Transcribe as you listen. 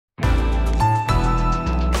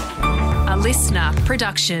listener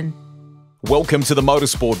production. Welcome to the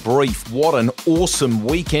Motorsport Brief. What an awesome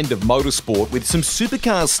weekend of motorsport with some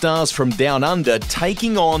Supercars stars from Down Under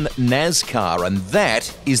taking on NASCAR, and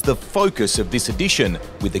that is the focus of this edition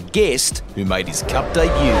with a guest who made his Cup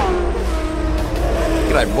debut.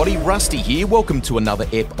 G'day everybody, Rusty here. Welcome to another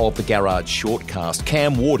ep of the Garage Shortcast.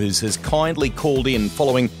 Cam Waters has kindly called in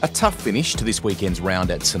following a tough finish to this weekend's round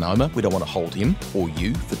at Sonoma. We don't want to hold him or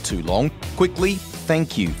you for too long. Quickly,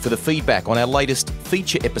 thank you for the feedback on our latest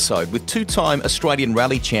feature episode with two-time Australian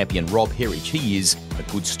rally champion Rob Herridge. He is a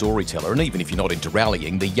good storyteller, and even if you're not into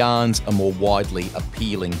rallying, the yarns are more widely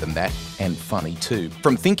appealing than that, and funny too.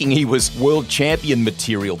 From thinking he was world champion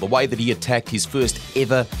material, the way that he attacked his first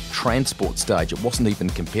ever transport stage, it wasn't even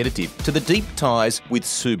competitive, to the deep ties with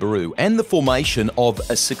Subaru and the formation of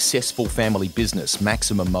a successful family business,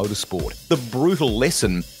 Maximum Motorsport. The brutal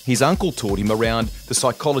lesson his uncle taught him around the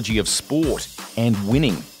psychology of sport and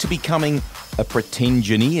winning, to becoming a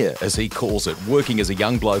pretengineer, as he calls it. Working as a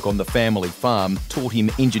young bloke on the family farm taught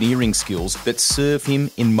him engineering skills that serve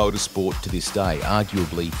him in motorsport to this day,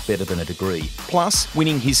 arguably better than a degree. Plus,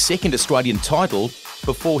 winning his second Australian title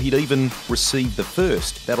before he'd even received the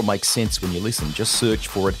first. That'll make sense when you listen. Just search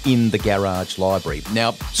for it in the Garage Library.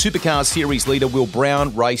 Now, Supercars series leader Will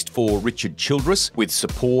Brown raced for Richard Childress with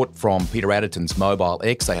support from Peter Adderton's Mobile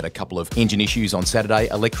X. They had a couple of engine issues on Saturday,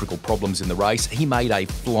 electrical problems in the race. He made a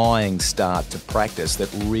flying start to practice that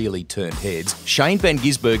really turned heads. Shane van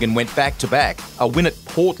Gisbergen went back-to-back, a win at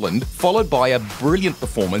Portland, followed by a brilliant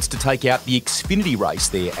performance to take out the Xfinity race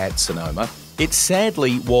there at Sonoma. It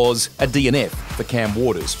sadly was a DNF for Cam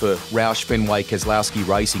Waters for Roush Fenway Keselowski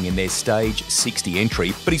Racing in their Stage 60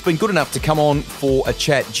 entry, but he's been good enough to come on for a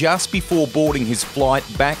chat just before boarding his flight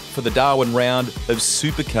back for the Darwin round of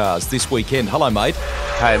Supercars this weekend. Hello, mate.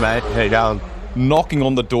 Hey, mate. How you going? Knocking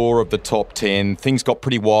on the door of the top 10. Things got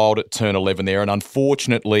pretty wild at turn 11 there, and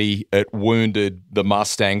unfortunately it wounded the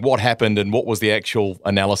Mustang. What happened, and what was the actual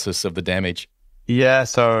analysis of the damage? Yeah,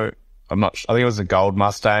 so I think it was a gold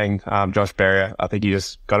Mustang, Josh Berrier. I think he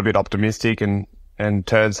just got a bit optimistic and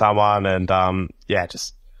turned someone and,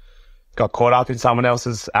 just got caught up in someone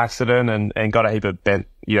else's accident and got a heap of bent,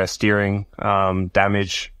 steering,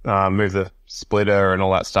 damage, moved the splitter and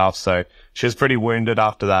all that stuff. So she was pretty wounded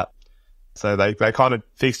after that. So they kind of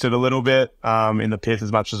fixed it a little bit, in the pit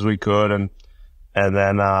as much as we could and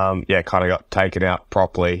then, kind of got taken out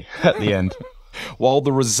properly at the end. While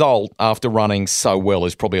the result after running so well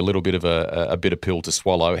is probably a little bit of a bitter pill to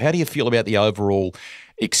swallow, how do you feel about the overall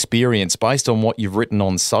experience? Based on what you've written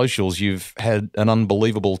on socials, you've had an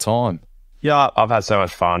unbelievable time. Yeah, I've had so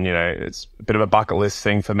much fun. It's a bit of a bucket list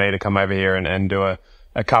thing for me to come over here and do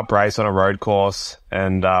a cup race on a road course.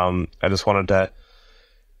 And I just wanted to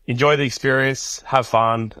enjoy the experience, have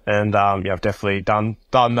fun. And I've definitely done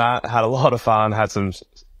that, had a lot of fun, had some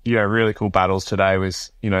really cool battles today with,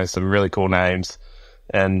 some really cool names.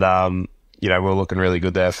 And, we're looking really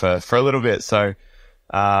good there for a little bit. So,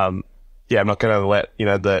 I'm not going to let,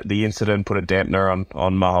 the incident put a dampener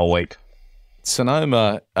on my whole week.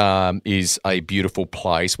 Sonoma is a beautiful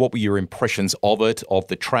place. What were your impressions of it, of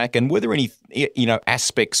the track? And were there any,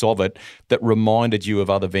 aspects of it that reminded you of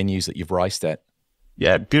other venues that you've raced at?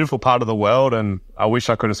 Yeah, beautiful part of the world, and I wish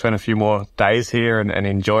I could have spent a few more days here and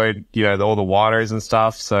enjoyed, all the wineries and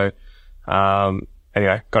stuff. So,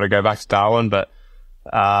 anyway, got to go back to Darwin, but,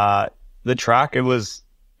 the track, it was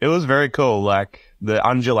very cool. Like, the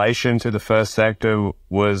undulation to the first sector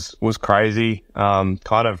was crazy. Kind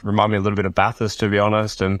of reminded me a little bit of Bathurst, to be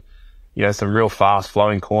honest, and, some real fast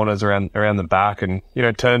flowing corners around the back, and,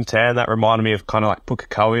 turn 10, that reminded me of kind of like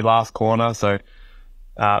Pukekohe last corner. So,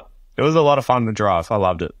 it was a lot of fun to drive. I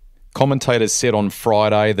loved it. Commentators said on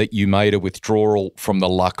Friday that you made a withdrawal from the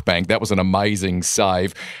luck bank. That was an amazing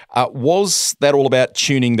save. Was that all about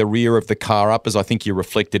tuning the rear of the car up, as I think you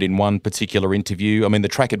reflected in one particular interview? I mean, the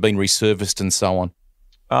track had been resurfaced and so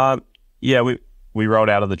on. We rolled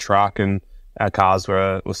out of the truck and our cars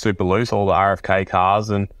were super loose, all the RFK cars.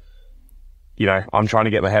 And, I'm trying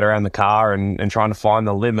to get my head around the car and trying to find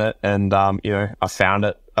the limit. And, I found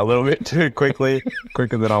it a little bit too quicker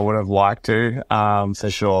than I would have liked to, for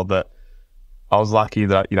sure. But I was lucky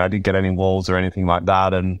that, I didn't get any walls or anything like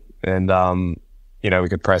that. And we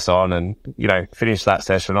could press on and, finish that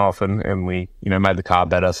session off and we, made the car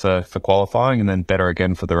better for qualifying and then better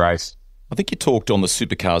again for the race. I think you talked on the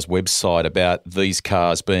Supercars website about these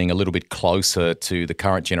cars being a little bit closer to the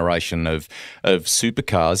current generation of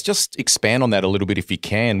supercars. Just expand on that a little bit if you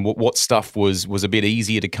can. What stuff was a bit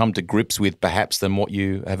easier to come to grips with perhaps than what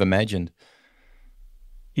you have imagined?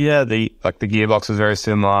 Yeah, the gearbox is very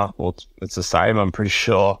similar. Well, it's the same, I'm pretty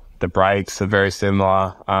sure. The brakes are very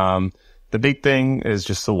similar. the big thing is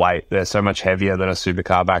just the weight. They're so much heavier than a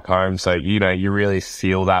supercar back home. So, you know, you really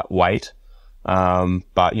feel that weight.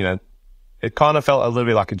 But, you know, it kind of felt a little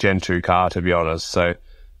bit like a Gen 2 car, to be honest. So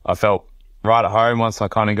I felt right at home once I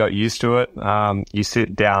kind of got used to it. You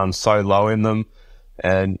sit down so low in them,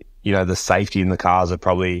 and, you know, the safety in the cars are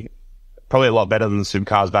probably a lot better than the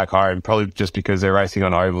supercars back home, probably just because they're racing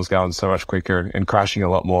on ovals, going so much quicker and crashing a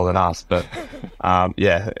lot more than us. But,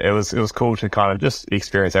 yeah, it was cool to kind of just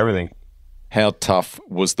experience everything. How tough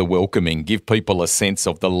was the welcoming? Give people a sense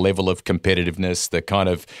of the level of competitiveness, the kind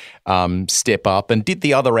of step up. And did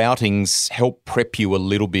the other outings help prep you a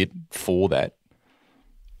little bit for that?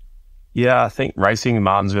 Yeah, I think racing in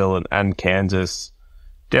Martinsville and Kansas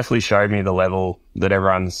definitely showed me the level that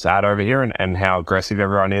everyone's at over here, and how aggressive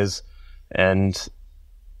everyone is. And,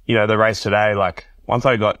 you know, the race today, like, once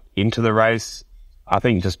I got into the race, I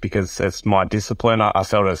think just because it's my discipline, I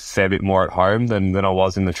felt a fair bit more at home than I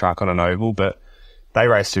was in the truck on an oval. But they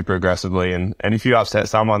race super aggressively, and if you upset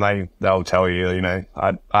someone, they'll tell you. You know,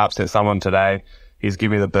 I upset someone today, he's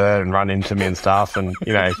give me the bird and run into me and stuff, and,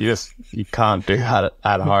 you know, you can't do that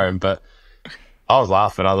at home. But I was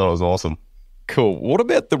laughing. I thought it was awesome. Cool. What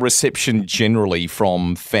about the reception generally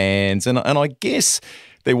from fans? And I guess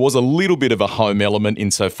there was a little bit of a home element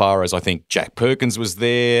insofar as I think Jack Perkins was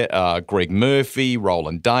there, Greg Murphy,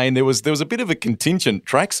 Roland Dane. There was a bit of a contingent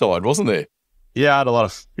trackside, wasn't there? Yeah, I had a lot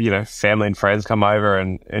of, you know, family and friends come over,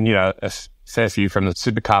 and you know, a fair few from the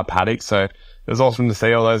supercar paddock. So it was awesome to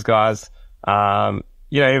see all those guys. You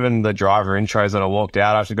know, even the driver intros that I walked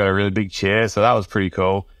out, I actually got a really big cheer, so that was pretty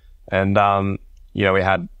cool. And you know, we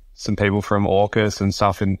had some people from AUKUS and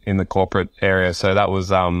stuff in the corporate area, so that was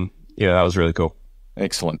that was really cool.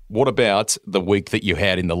 Excellent. What about the week that you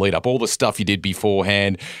had in the lead up? All the stuff you did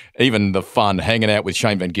beforehand, even the fun hanging out with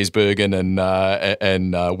Shane van Gisbergen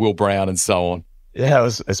and Will Brown and so on. Yeah,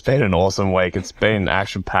 it's been an awesome week. It's been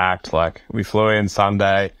action packed. Like, we flew in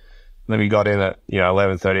Sunday, then we got in at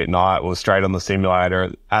 11:30 at night. We were straight on the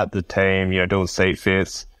simulator at the team, doing seat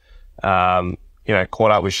fits.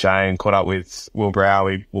 Caught up with Shane, caught up with Will Brown.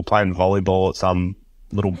 We were playing volleyball at some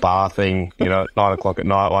little bar thing, at 9:00 at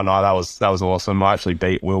night one night. That was awesome. I actually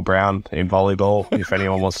beat Will Brown in volleyball, if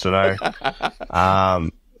anyone wants to know.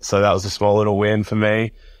 So that was a small little win for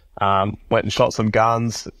me. Went and shot some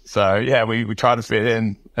guns. So yeah, we tried to fit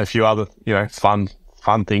in a few other, fun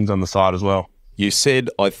things on the side as well. You said,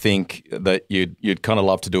 I think, that you'd kind of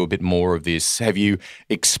love to do a bit more of this. Have you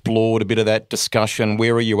explored a bit of that discussion?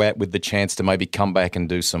 Where are you at with the chance to maybe come back and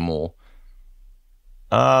do some more?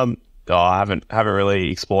 I haven't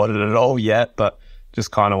really explored it at all yet, but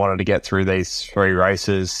just kind of wanted to get through these 3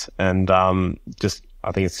 races and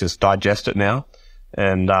I think it's just digest it now.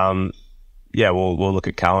 And we'll look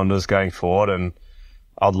at calendars going forward, and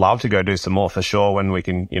I'd love to go do some more for sure when we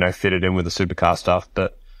can, fit it in with the supercar stuff,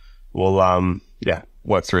 but we'll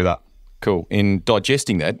work through that. Cool. In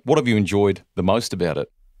digesting that, what have you enjoyed the most about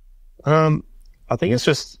it? I think it's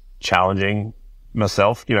just challenging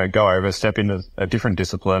myself, go over, step into a different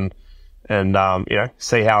discipline and,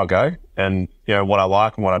 see how I go and, what I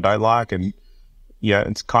like and what I don't like. And,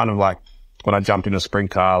 it's kind of like when I jumped in a sprint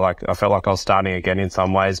car, like I felt like I was starting again in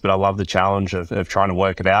some ways, but I love the challenge of trying to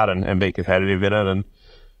work it out and be competitive in it.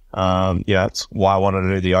 And, that's why I wanted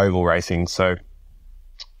to do the oval racing. So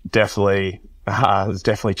definitely, it was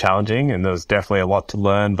definitely challenging and there was definitely a lot to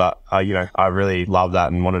learn, but, I really love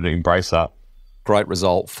that and wanted to embrace that. Great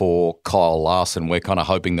result for Kyle Larson. We're kind of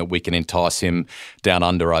hoping that we can entice him down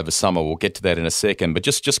under over summer. We'll get to that in a second. But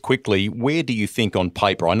just quickly, where do you think on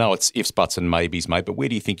paper, I know it's ifs, buts and maybes, mate, but where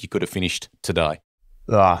do you think you could have finished today?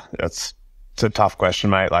 It's a tough question,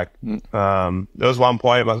 mate. Like, there was one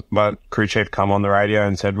point my crew chief come on the radio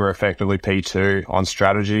and said we're effectively P2 on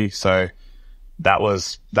strategy. So that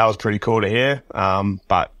was pretty cool to hear.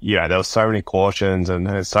 But, there were so many cautions and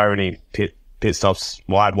there's so many pit stops.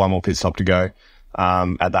 Well, I had one more pit stop to go.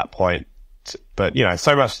 At that point, but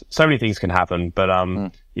so many things can happen. But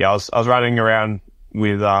I was running around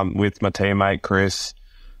with my teammate Chris,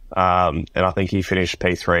 and I think he finished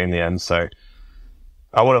P3 in the end. So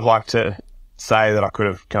I would have liked to say that I could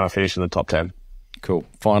have kind of finished in the top 10. Cool.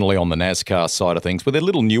 Finally, on the NASCAR side of things, were there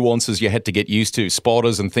little nuances you had to get used to,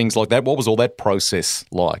 spotters and things like that? What was all that process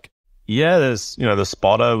like? Yeah, there's, the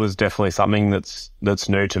spotter was definitely something that's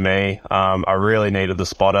new to me. I really needed the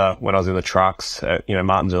spotter when I was in the trucks at,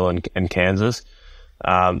 Martinsville and Kansas.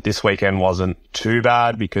 This weekend wasn't too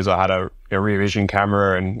bad because I had a rear vision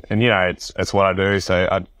camera and it's what I do.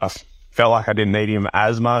 So I felt like I didn't need him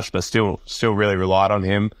as much, but still really relied on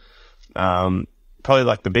him. Probably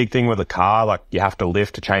like the big thing with the car, like you have to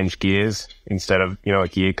lift to change gears instead of, a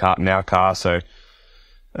gear car now car. So,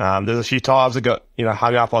 There's a few times I got,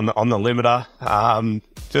 hung up on the limiter.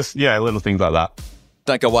 Just, little things like that.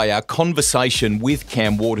 Don't go away. Our conversation with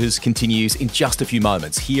Cam Waters continues in just a few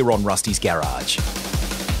moments here on Rusty's Garage.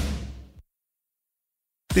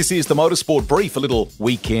 This is the Motorsport Brief, a little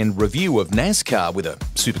weekend review of NASCAR with a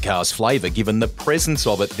Supercars flavour, given the presence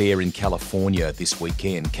of it there in California this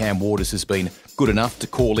weekend. Cam Waters has been good enough to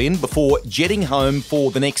call in before jetting home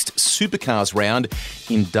for the next Supercars round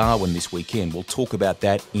in Darwin this weekend. We'll talk about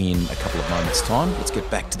that in a couple of moments' time. Let's get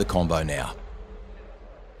back to the combo now.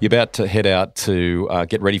 You're about to head out to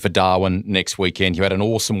get ready for Darwin next weekend. You had an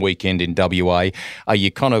awesome weekend in WA. Are you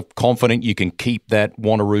kind of confident you can keep that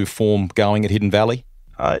Wanneroo form going at Hidden Valley?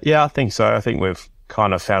 Yeah, I think so. I think we've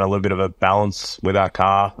kind of found a little bit of a balance with our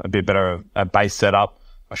car, a bit better, a base setup,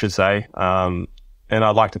 I should say. And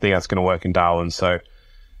I'd like to think that's going to work in Darwin. So,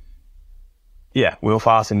 yeah, we were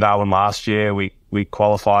fast in Darwin last year. We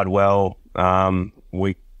qualified well.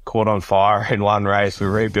 We caught on fire in one race. We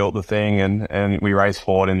rebuilt the thing and we raced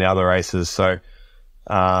forward in the other races. So,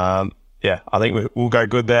 yeah, I think we'll go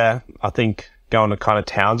good there. I think going to kind of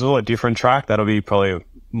Townsville, a different track, that'll be probably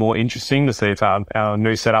more interesting to see if our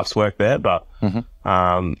new setups work there. But,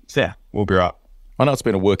 yeah, we'll be right. I know it's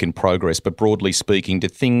been a work in progress, but broadly speaking, do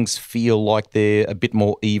things feel like they're a bit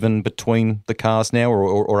more even between the cars now,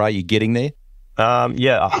 or are you getting there?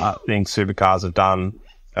 Yeah, I think Supercars have done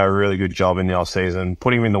a really good job in the off-season.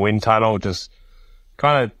 Putting them in the wind tunnel, just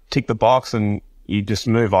kind of tick the box and you just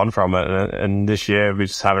move on from it. And this year, we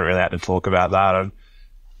just haven't really had to talk about that.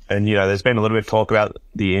 And there's been a little bit of talk about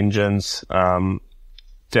the engines.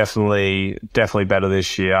 Definitely better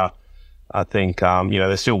this year. I think,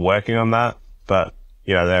 they're still working on that, but,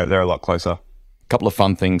 they're a lot closer. A couple of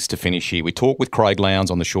fun things to finish here. We talked with Craig Lowndes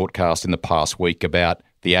on the shortcast in the past week about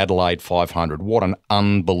the Adelaide 500. What an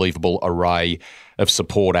unbelievable array of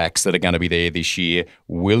support acts that are going to be there this year.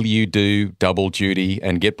 Will you do double duty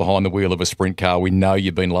and get behind the wheel of a sprint car? We know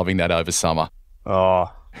you've been loving that over summer.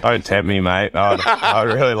 Oh, don't tempt me, mate.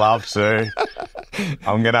 I'd really love to.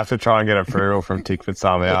 I'm going to have to try and get approval from Tickford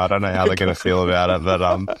somehow. I don't know how they're going to feel about it,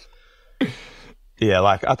 but yeah,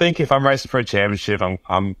 I think if I'm racing for a championship,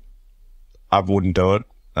 I wouldn't do it.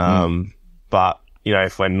 But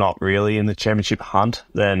if we're not really in the championship hunt,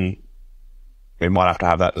 then we might have to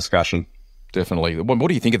have that discussion. Definitely. What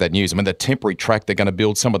do you think of that news? I mean, the temporary track they're going to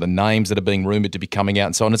build, some of the names that are being rumoured to be coming out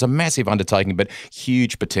and so on. It's a massive undertaking, but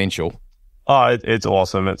huge potential. Oh, it's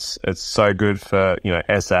awesome. It's so good for,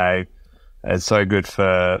 SA. It's so good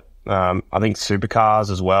for, I think,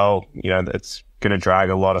 Supercars as well. It's going to drag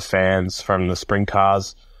a lot of fans from the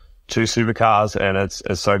Sprintcars to Supercars, and it's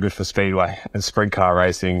so good for Speedway and sprint car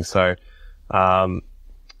racing. So, I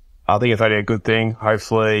think it's only a good thing.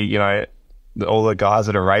 Hopefully, all the guys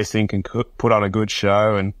that are racing can put on a good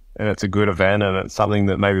show, and it's a good event, and it's something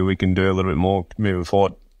that maybe we can do a little bit more moving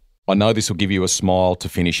forward. I know this will give you a smile to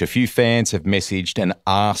finish. A few fans have messaged and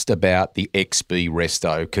asked about the XB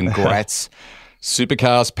Resto. Congrats.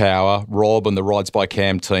 Supercars Power, Rob and the Rides by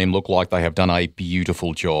Cam team look like they have done a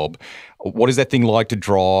beautiful job. What is that thing like to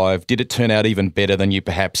drive? Did it turn out even better than you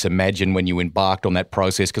perhaps imagined when you embarked on that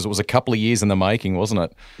process? Because it was a couple of years in the making, wasn't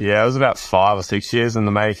it? Yeah, it was about 5 or 6 years in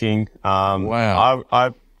the making. Wow.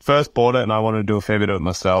 I first bought it and I wanted to do a fair bit of it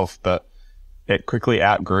myself, but it quickly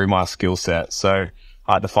outgrew my skill set. So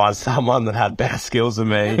I had to find someone that had better skills than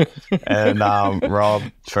me. And Rob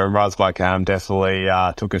from Rides by Cam definitely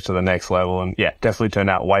took us to the next level. And yeah, definitely turned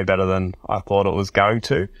out way better than I thought it was going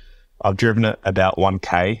to. I've driven it about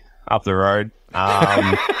 1K up the road.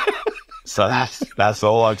 So that's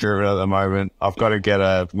all I've driven at the moment. I've got to get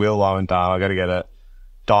a wheel low and done. I've got to get it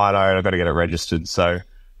dynoed. I've got to get it registered. So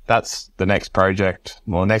that's the next project.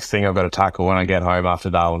 Well, next thing I've got to tackle when I get home after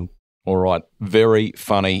Darwin. All right. Very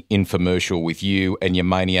funny infomercial with you and your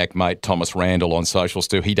maniac mate, Thomas Randall, on socials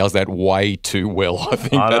too. He does that way too well. I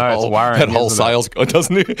think that whole sales guy,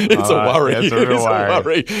 doesn't it? It's a worry. It's a real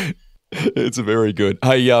worry. It's very good.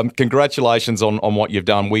 Hey, congratulations on what you've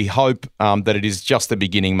done. We hope that it is just the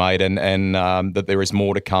beginning, mate, and that there is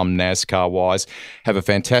more to come NASCAR-wise. Have a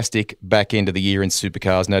fantastic back end of the year in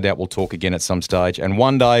Supercars. No doubt we'll talk again at some stage. And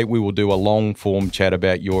one day we will do a long-form chat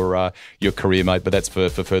about your career, mate, but that's for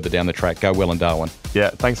further down the track. Go well in Darwin. Yeah,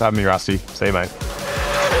 thanks for having me, Rusty. See you, mate.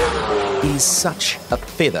 It is such a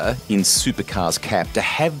feather in Supercars' cap to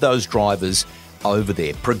have those drivers over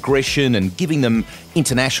there. Progression and giving them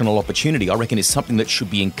international opportunity, I reckon, is something that should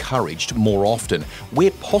be encouraged more often. Where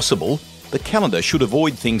possible, the calendar should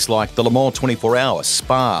avoid things like the Le Mans 24-hour,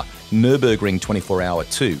 Spa, Nürburgring 24-hour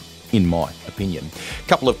too. in my opinion. A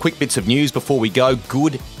couple of quick bits of news before we go.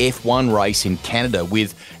 Good F1 race in Canada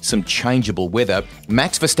with some changeable weather.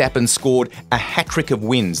 Max Verstappen scored a hat-trick of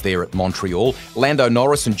wins there at Montreal. Lando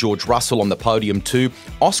Norris and George Russell on the podium too.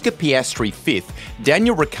 Oscar Piastri 5th.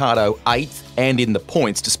 Daniel Ricciardo 8th and in the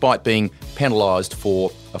points despite being penalised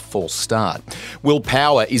for a false start. Will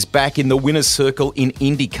Power is back in the winner's circle in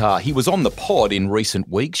IndyCar. He was on the pod in recent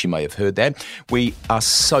weeks, you may have heard that. We are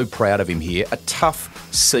so proud of him here. A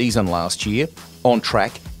tough season last year, on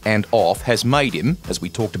track and off, has made him, as we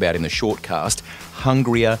talked about in the shortcast,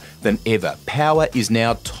 hungrier than ever. Power is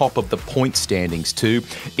now top of the point standings too.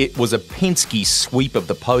 It was a Penske sweep of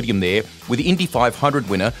the podium there, with Indy 500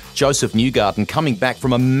 winner Joseph Newgarden coming back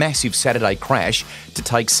from a massive Saturday crash to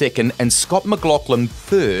take second, and Scott McLaughlin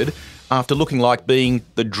third after looking like being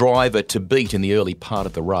the driver to beat in the early part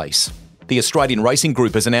of the race. The Australian Racing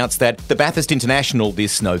Group has announced that the Bathurst International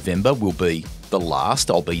this November will be the last.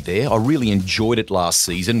 I'll be there. I really enjoyed it last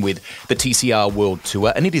season with the TCR World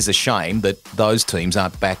Tour, and it is a shame that those teams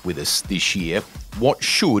aren't back with us this year. What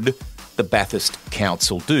should the Bathurst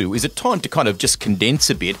Council do? Is it time to kind of just condense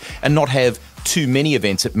a bit and not have too many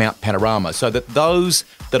events at Mount Panorama so that those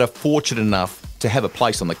that are fortunate enough to have a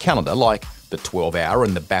place on the calendar, like the 12-hour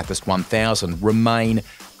and the Bathurst 1000, remain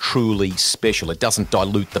truly special? It doesn't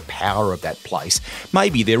dilute the power of that place.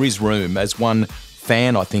 Maybe there is room, as one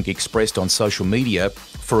fan, I think, expressed on social media,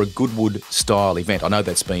 for a Goodwood-style event. I know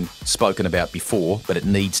that's been spoken about before, but it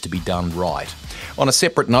needs to be done right. On a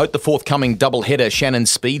separate note, the forthcoming double-header Shannon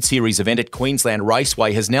Speed Series event at Queensland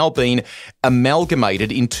Raceway has now been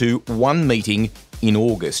amalgamated into one meeting in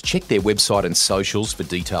August. Check their website and socials for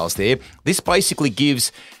details there. This basically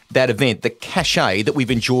gives that event the cachet that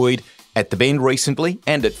we've enjoyed at the Bend recently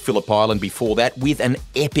and at Phillip Island before that, with an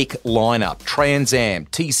epic lineup: Trans Am,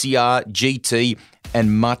 TCR, GT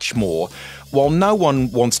and much more. While no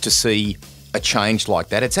one wants to see a change like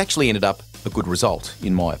that, it's actually ended up a good result,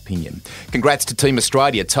 in my opinion. Congrats to Team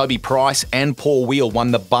Australia. Toby Price and Paul Wheel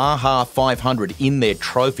won the Baja 500 in their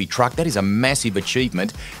trophy truck. That is a massive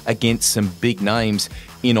achievement against some big names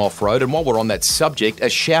in off-road. And while we're on that subject, a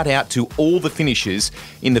shout out to all the finishers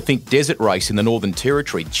in the Think Desert race in the Northern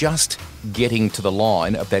Territory. Just getting to the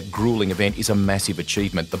line of that gruelling event is a massive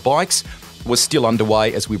achievement. The bikes was still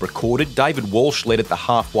underway as we recorded. David Walsh led at the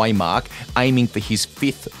halfway mark, aiming for his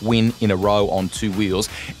 5th win in a row on 2 wheels.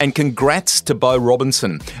 And congrats to Beau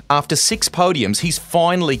Robinson. After 6 podiums, he's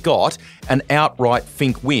finally got an outright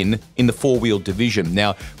Fink win in the 4-wheel division.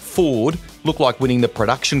 Now, Ford looked like winning the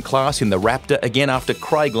production class in the Raptor again after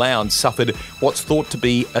Craig Lowndes suffered what's thought to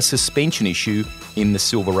be a suspension issue in the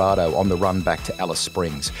Silverado on the run back to Alice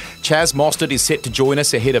Springs. Chaz Mostert is set to join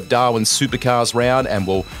us ahead of Darwin's Supercars round, and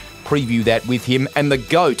we'll preview that with him. And the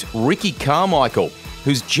GOAT, Ricky Carmichael,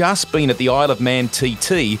 who's just been at the Isle of Man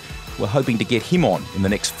TT. We're hoping to get him on in the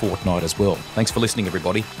next fortnight as well. Thanks for listening,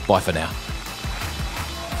 everybody. Bye for now.